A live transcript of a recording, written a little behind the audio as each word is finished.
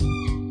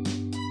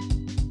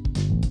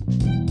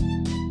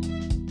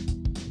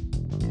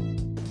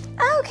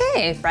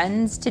Hey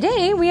friends,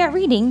 today we are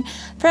reading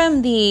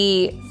from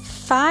the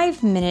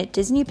 5-minute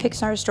Disney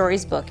Pixar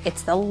Stories book.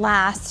 It's the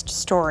last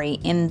story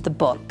in the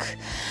book.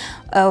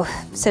 Oh,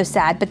 so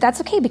sad, but that's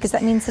okay because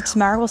that means that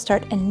tomorrow we'll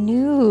start a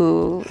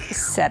new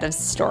set of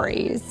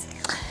stories.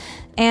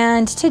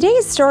 And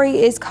today's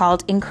story is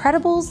called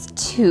Incredibles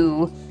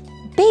 2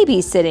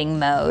 Babysitting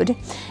Mode.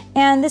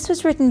 And this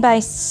was written by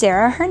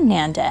Sarah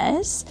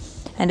Hernandez,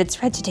 and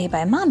it's read today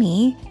by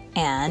Mommy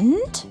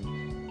and...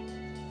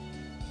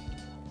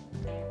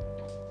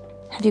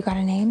 Have you got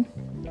a name?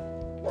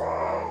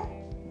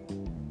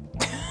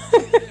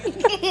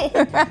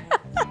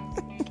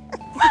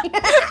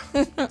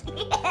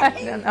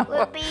 I don't know.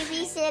 We're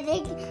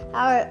babysitting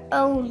our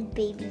own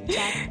baby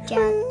Jack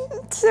Jack.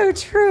 So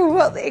true.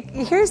 Well,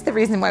 here's the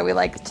reason why we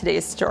like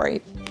today's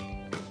story.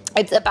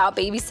 It's about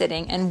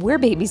babysitting, and we're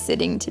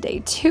babysitting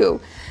today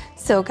too.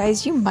 So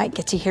guys, you might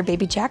get to hear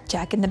baby Jack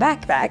Jack in the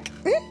backpack,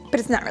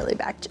 but it's not really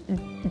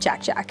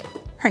Jack Jack.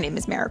 Her name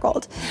is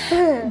Marigold,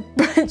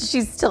 but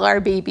she's still our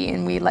baby,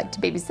 and we like to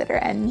babysit her.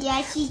 And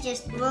yeah, she's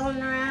just rolling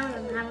around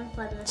and having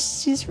fun.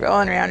 She's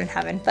rolling around and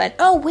having fun.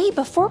 Oh, wait,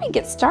 before we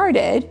get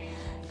started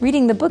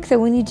reading the book, though,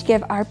 we need to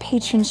give our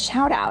patron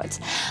shout out.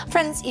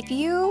 Friends, if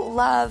you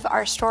love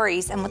our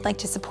stories and would like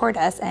to support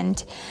us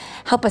and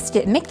help us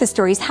make the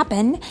stories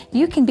happen,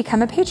 you can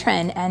become a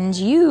patron, and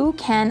you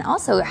can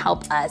also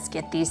help us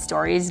get these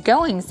stories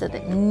going so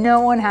that no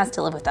one has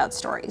to live without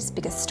stories,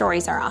 because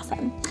stories are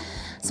awesome.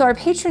 So our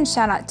patron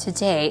shout out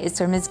today is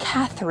for Ms.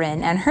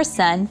 Catherine and her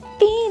son,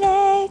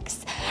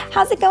 Phoenix.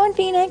 How's it going,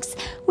 Phoenix?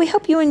 We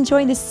hope you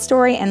enjoy this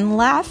story and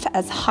laugh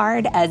as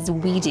hard as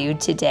we do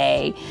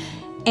today.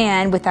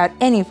 And without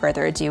any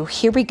further ado,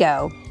 here we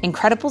go.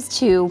 Incredibles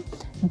 2,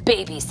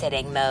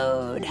 Babysitting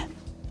Mode.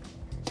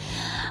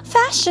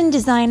 Fashion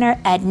designer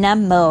Edna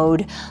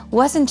Mode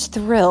wasn't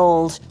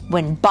thrilled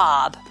when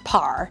Bob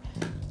Parr,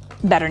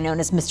 better known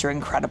as Mr.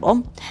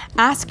 Incredible,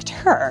 asked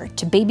her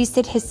to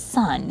babysit his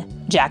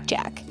son, Jack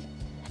Jack.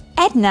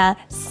 Edna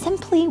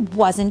simply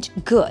wasn't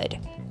good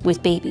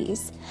with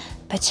babies,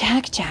 but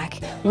Jack Jack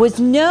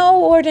was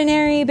no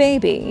ordinary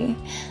baby.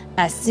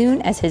 As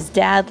soon as his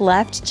dad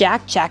left,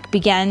 Jack Jack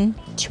began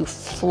to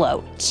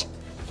float.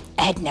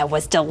 Edna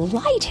was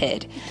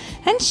delighted,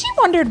 and she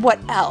wondered what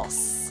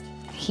else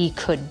he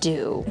could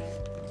do.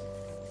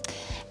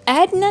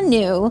 Edna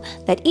knew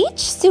that each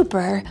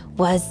super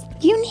was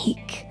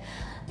unique,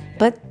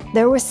 but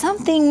there was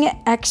something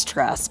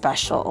extra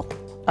special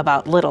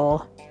about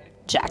little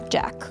Jack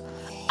Jack.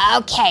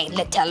 "Okay,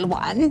 little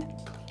one,"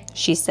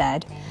 she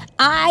said.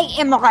 "I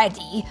am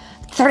ready.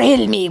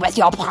 Thrill me with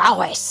your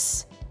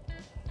prowess."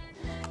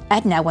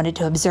 Edna wanted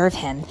to observe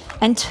him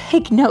and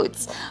take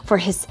notes for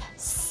his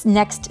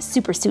next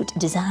supersuit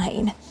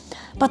design.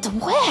 "But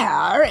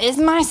where is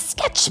my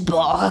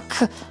sketchbook?"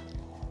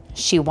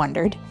 she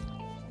wondered.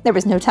 There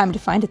was no time to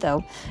find it,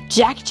 though.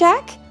 Jack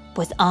Jack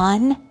was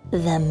on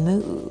the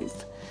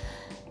move.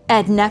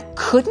 Edna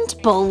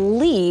couldn't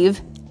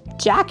believe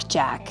Jack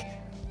Jack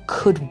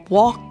could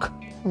walk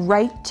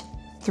right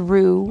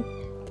through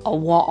a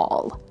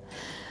wall.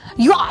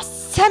 "You're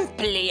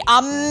simply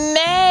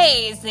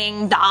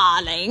amazing,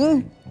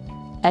 darling,"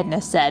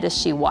 Edna said as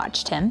she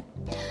watched him.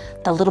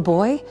 The little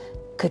boy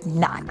could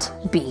not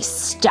be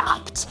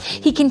stopped.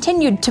 He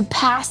continued to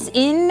pass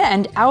in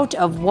and out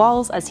of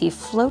walls as he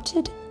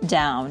floated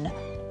down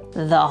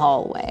the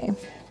hallway.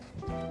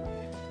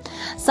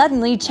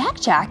 Suddenly, Jack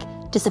Jack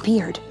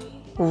disappeared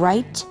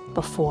right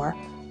before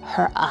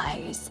her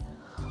eyes.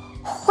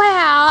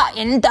 "Where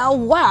in the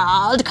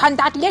world can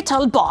that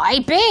little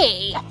boy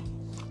be?"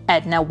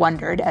 Edna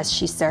wondered as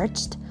she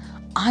searched.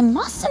 "I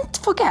mustn't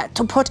forget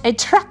to put a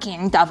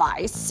tracking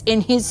device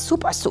in his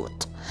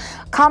supersuit.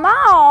 Come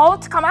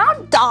out,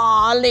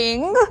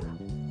 darling,"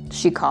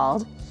 she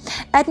called.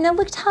 Edna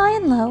looked high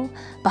and low,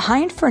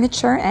 behind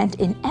furniture and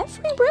in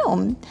every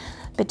room,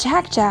 but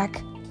Jack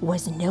Jack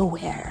was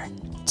nowhere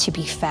to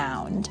be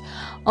found.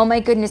 Oh my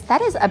goodness,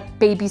 that is a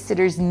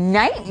babysitter's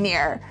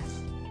nightmare.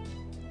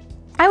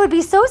 I would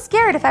be so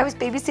scared if I was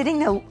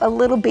babysitting a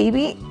little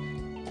baby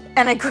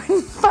and I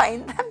couldn't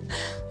find them.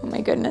 Oh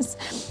my goodness.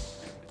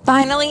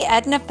 Finally,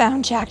 Edna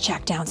found Jack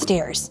Jack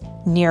downstairs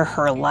near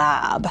her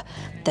lab.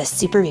 The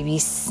super baby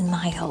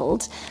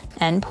smiled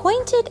and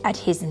pointed at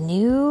his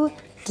new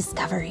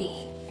discovery,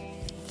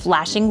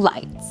 flashing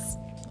lights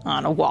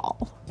on a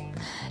wall.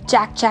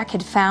 Jack Jack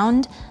had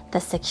found the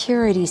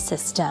security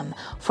system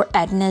for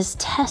Edna's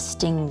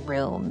testing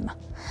room.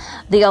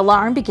 The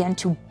alarm began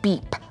to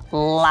beep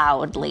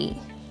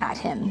loudly at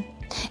him.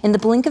 In the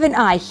blink of an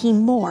eye, he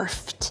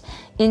morphed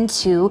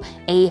into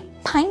a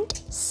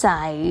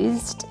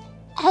pint-sized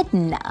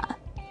Edna,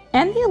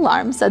 and the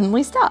alarm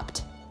suddenly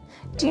stopped.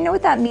 Do you know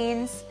what that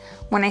means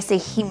when I say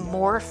he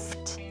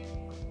morphed?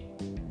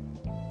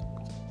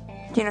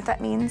 Do you know what that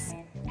means?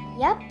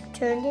 Yep,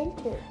 turned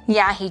into.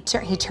 Yeah, he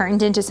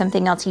turned into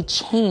something else. He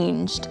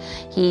changed.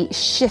 He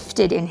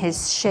shifted in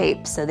his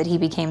shape so that he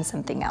became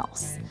something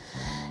else.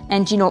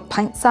 And do you know what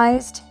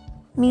pint-sized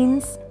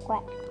means?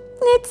 What?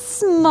 It's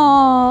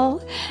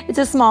small. It's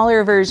a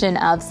smaller version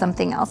of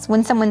something else.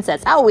 When someone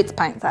says, oh, it's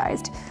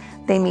pint-sized,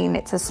 they mean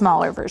it's a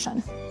smaller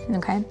version,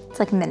 okay? It's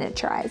like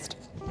miniaturized.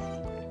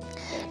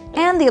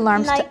 And the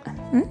alarm...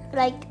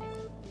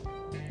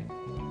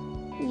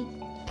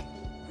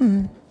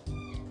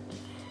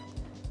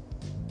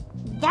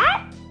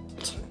 That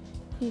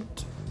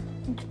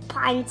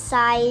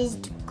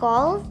pint-sized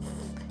golf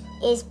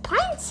is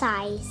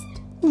pint-sized.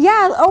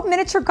 Yeah, oh,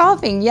 miniature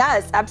golfing.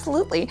 Yes,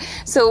 absolutely.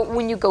 So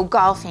when you go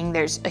golfing,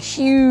 there's a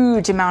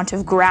huge amount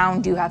of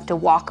ground you have to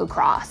walk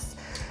across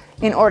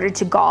in order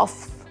to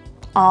golf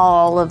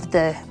all of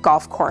the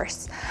golf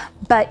course.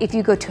 But if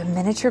you go to a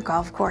miniature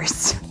golf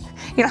course,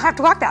 you don't have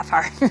to walk that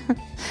far.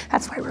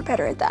 That's why we're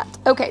better at that.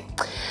 Okay.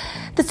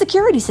 The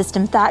security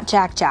system thought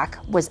Jack Jack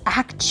was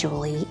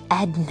actually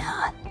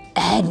Edna.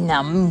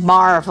 Edna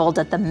marveled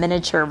at the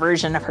miniature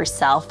version of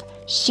herself.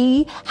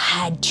 She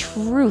had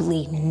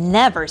truly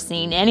never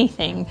seen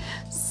anything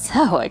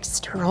so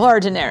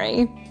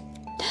extraordinary.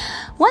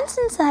 Once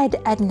inside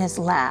Edna's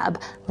lab,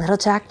 little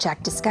Jack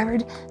Jack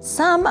discovered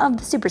some of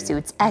the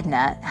supersuits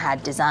Edna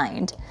had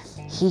designed.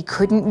 He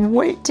couldn't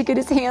wait to get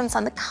his hands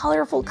on the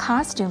colorful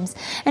costumes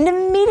and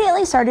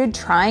immediately started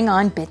trying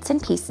on bits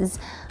and pieces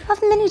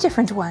of many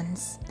different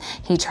ones.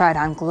 He tried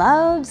on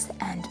gloves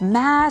and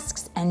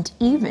masks and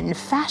even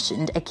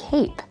fashioned a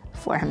cape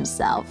for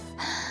himself.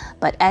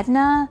 But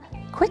Edna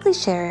quickly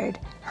shared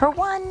her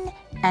one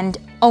and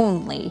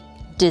only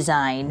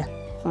design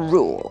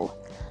rule.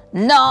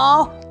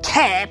 No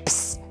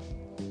capes!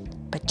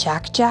 But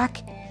Jack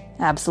Jack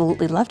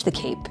absolutely loved the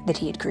cape that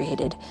he had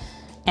created,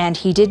 and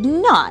he did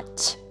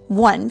not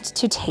want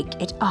to take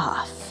it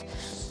off.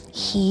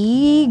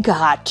 He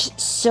got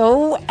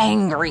so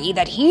angry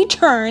that he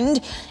turned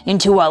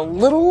into a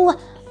little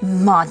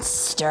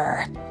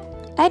monster.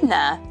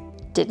 Edna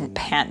didn't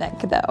panic,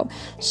 though.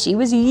 She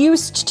was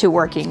used to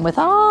working with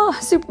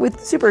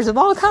supers of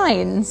all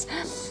kinds.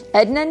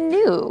 Edna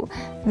knew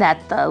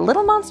that the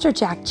little monster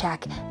Jack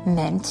Jack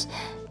meant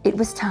it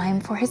was time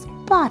for his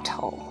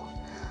bottle.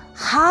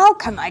 How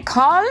can I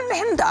calm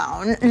him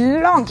down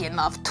long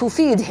enough to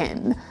feed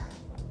him?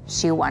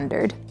 She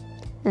wondered.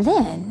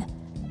 Then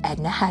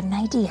Edna had an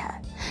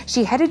idea.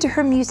 She headed to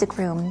her music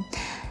room.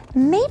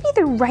 Maybe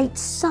the right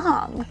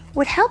song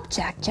would help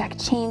Jack Jack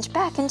change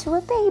back into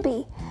a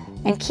baby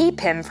and keep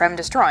him from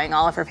destroying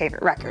all of her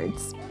favorite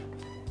records.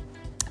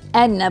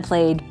 Edna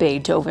played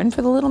Beethoven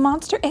for the little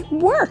monster. It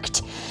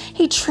worked.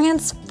 He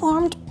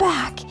transformed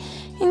back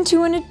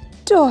into an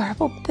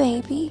adorable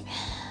baby.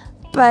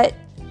 But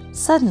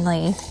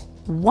suddenly,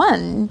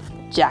 one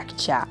Jack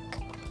Jack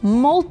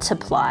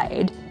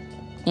multiplied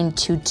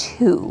into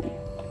 2,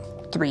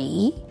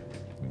 3,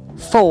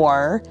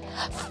 4,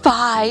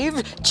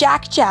 5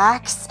 Jack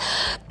Jacks.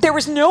 There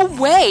was no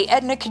way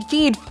Edna could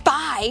feed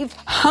 5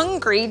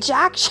 hungry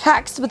Jack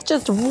Jacks with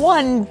just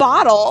one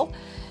bottle.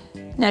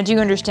 Now, do you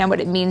understand what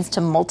it means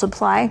to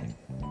multiply?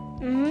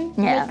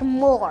 Mm-hmm. Yeah. Make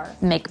more.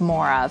 Make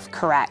more of,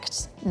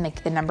 correct.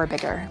 Make the number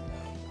bigger.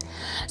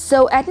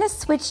 So Edna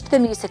switched the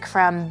music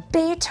from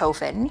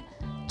Beethoven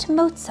to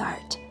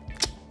Mozart.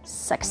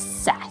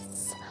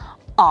 Success.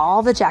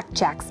 All the Jack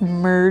Jacks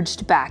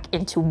merged back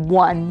into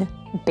one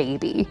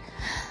baby.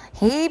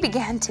 He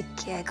began to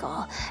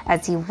giggle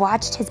as he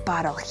watched his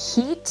bottle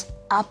heat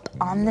up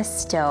on the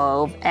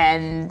stove,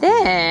 and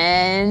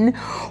then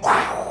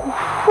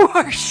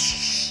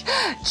whoosh,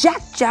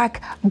 Jack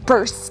Jack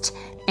burst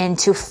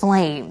into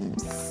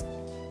flames.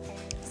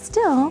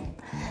 Still,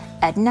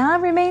 Edna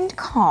remained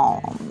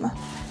calm.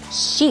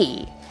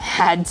 She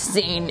had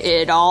seen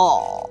it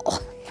all.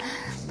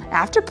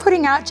 After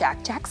putting out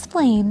Jack Jack's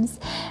flames,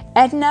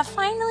 Edna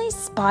finally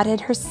spotted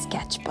her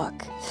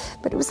sketchbook.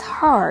 But it was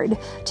hard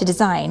to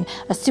design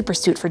a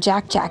supersuit for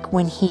Jack Jack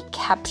when he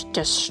kept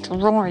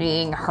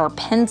destroying her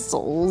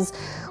pencils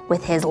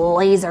with his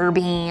laser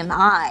beam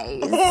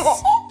eyes.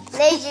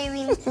 Laser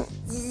beam.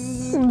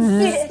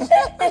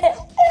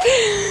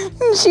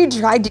 She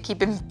tried to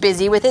keep him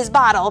busy with his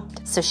bottle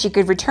so she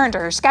could return to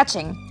her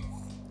sketching.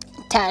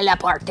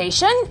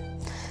 Teleportation,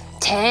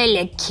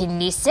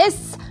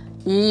 telekinesis,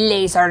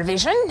 laser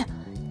vision,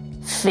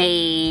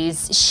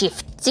 phase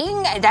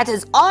shifting. That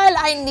is all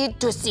I need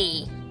to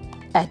see,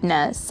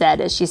 Edna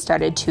said as she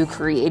started to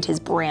create his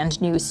brand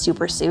new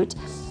supersuit.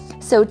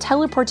 So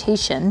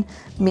teleportation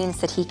means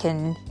that he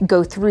can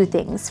go through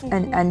things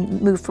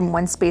and move from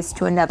one space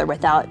to another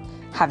without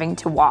having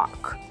to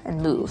walk and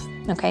move,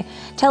 okay?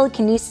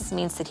 Telekinesis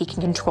means that he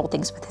can control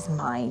things with his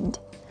mind.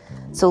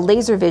 So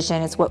laser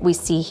vision is what we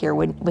see here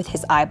with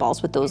his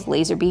eyeballs, with those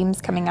laser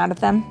beams coming out of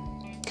them.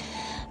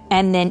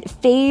 And then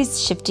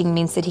phase shifting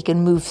means that he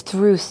can move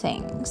through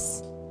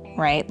things,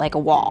 right? Like a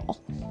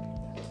wall.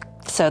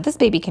 So this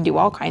baby can do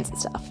all kinds of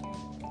stuff.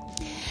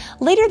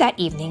 Later that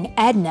evening,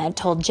 Edna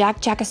told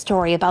Jack Jack a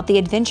story about the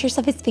adventures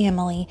of his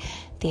family,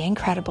 the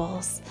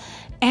Incredibles,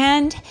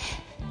 and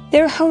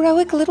their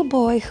heroic little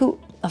boy who,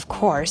 of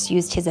course,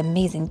 used his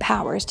amazing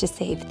powers to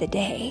save the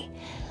day.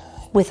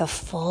 With a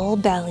full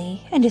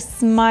belly and a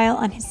smile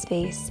on his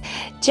face,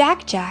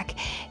 Jack Jack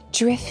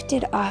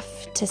drifted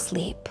off to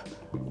sleep.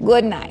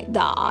 Good night,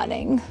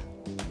 darling,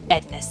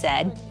 Edna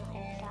said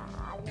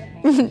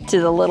to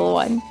the little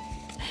one.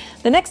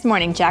 The next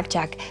morning, Jack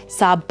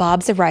saw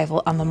Bob's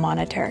arrival on the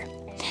monitor.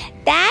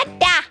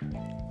 Dada,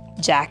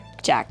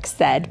 Jack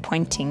said,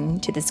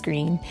 pointing to the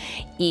screen.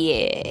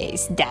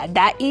 Yes,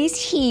 Dada is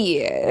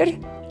here,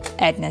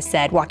 Edna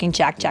said, walking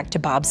Jack to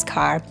Bob's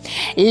car.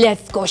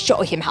 Let's go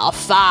show him how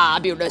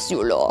fabulous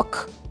you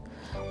look.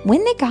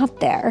 When they got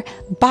there,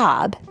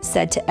 Bob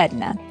said to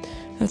Edna,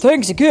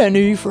 Thanks again,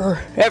 Eve, for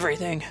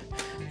everything.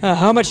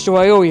 How much do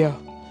I owe you?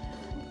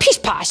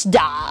 Pish posh,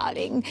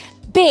 darling.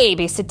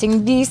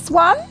 Babysitting this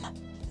one,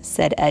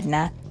 said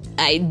Edna.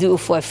 I do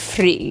for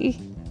free.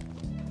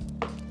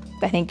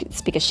 I think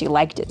it's because she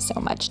liked it so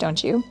much,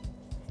 don't you?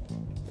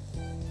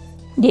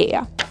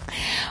 Yeah.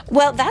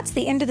 Well, that's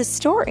the end of the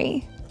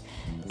story.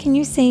 Can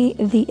you say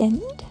the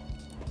end?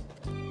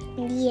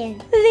 The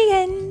end. The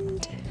end.